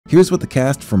Here's what the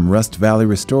cast from Rust Valley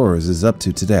Restorers is up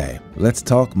to today. Let's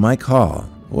talk Mike Hall.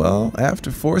 Well,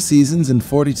 after 4 seasons and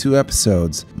 42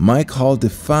 episodes, Mike Hall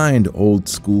defined old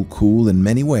school cool in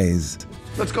many ways.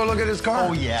 Let's go look at his car.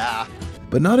 Oh yeah.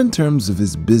 But not in terms of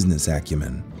his business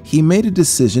acumen. He made a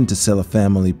decision to sell a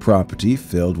family property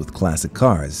filled with classic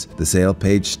cars. The sale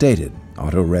page stated,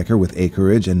 auto wrecker with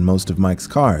acreage and most of Mike's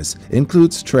cars.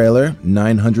 Includes trailer,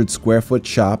 900 square foot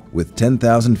shop with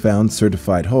 10,000 pound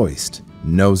certified hoist.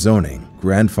 No zoning,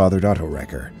 grandfathered auto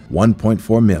wrecker,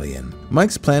 1.4 million.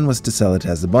 Mike's plan was to sell it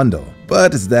as a bundle,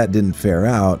 but as that didn't fare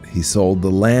out, he sold the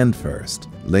land first.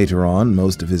 Later on,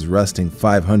 most of his rusting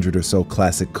 500 or so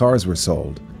classic cars were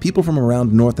sold. People from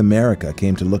around North America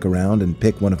came to look around and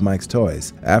pick one of Mike's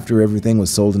toys. After everything was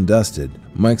sold and dusted,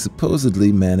 Mike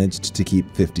supposedly managed to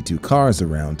keep 52 cars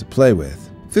around to play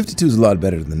with. 52 is a lot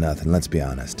better than nothing, let's be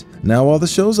honest. Now, while the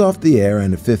show's off the air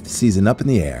and a 5th season up in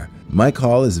the air, Mike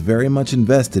Hall is very much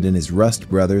invested in his Rust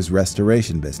Brothers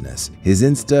restoration business. His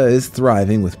Insta is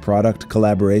thriving with product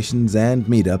collaborations and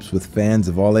meetups with fans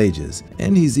of all ages,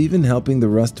 and he's even helping the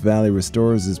Rust Valley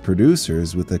Restorers'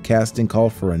 producers with a casting call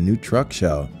for a new truck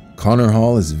show. Connor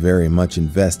Hall is very much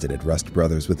invested at Rust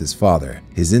Brothers with his father.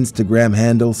 His Instagram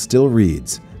handle still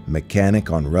reads,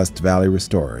 Mechanic on Rust Valley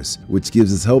Restorers, which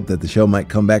gives us hope that the show might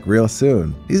come back real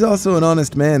soon. He's also an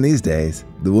honest man these days.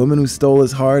 The woman who stole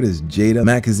his heart is Jada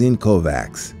Magazine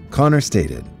Kovacs. Connor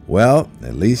stated, well,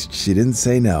 at least she didn't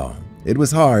say no. It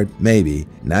was hard, maybe.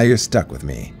 Now you're stuck with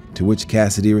me. To which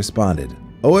Cassidy responded,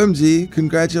 OMG,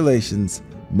 congratulations.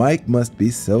 Mike must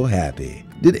be so happy.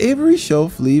 Did Avery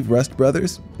Schoaf leave Rust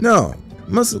Brothers? No.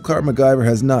 Muscle Car MacGyver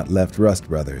has not left Rust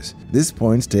Brothers. This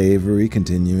points to Avery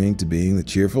continuing to being the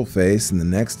cheerful face in the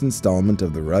next installment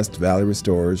of the Rust Valley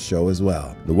Restorers show as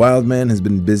well. The Wild Man has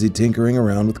been busy tinkering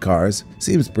around with cars.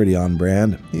 Seems pretty on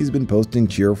brand. He's been posting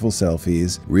cheerful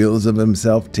selfies, reels of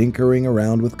himself tinkering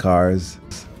around with cars,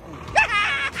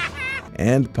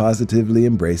 and positively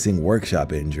embracing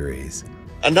workshop injuries.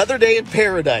 Another day in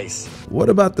paradise. What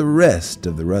about the rest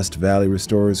of the Rust Valley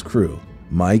Restorers crew?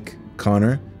 Mike,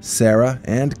 Connor, Sarah,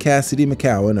 and Cassidy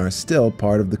McCowan are still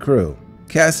part of the crew.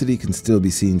 Cassidy can still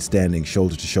be seen standing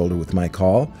shoulder to shoulder with Mike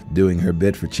Hall, doing her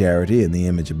bit for charity in the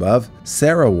image above.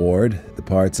 Sarah Ward, the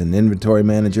parts and inventory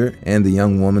manager, and the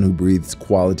young woman who breathes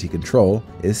quality control,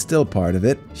 is still part of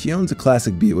it. She owns a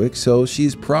classic Buick, so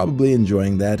she's probably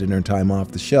enjoying that in her time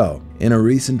off the show. In a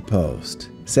recent post,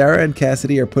 Sarah and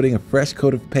Cassidy are putting a fresh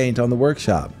coat of paint on the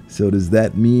workshop. So does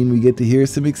that mean we get to hear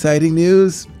some exciting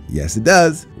news? Yes, it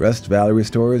does. Rust Valley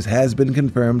Restorers has been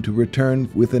confirmed to return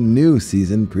with a new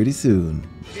season pretty soon.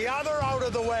 The other out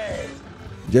of the way.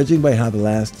 Judging by how the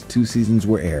last 2 seasons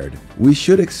were aired, we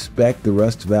should expect the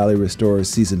Rust Valley Restorers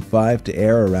Season 5 to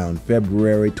air around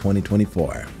February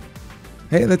 2024.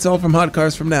 Hey, that's all from Hot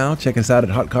Cars from Now. Check us out at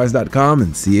hotcars.com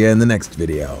and see you in the next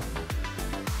video.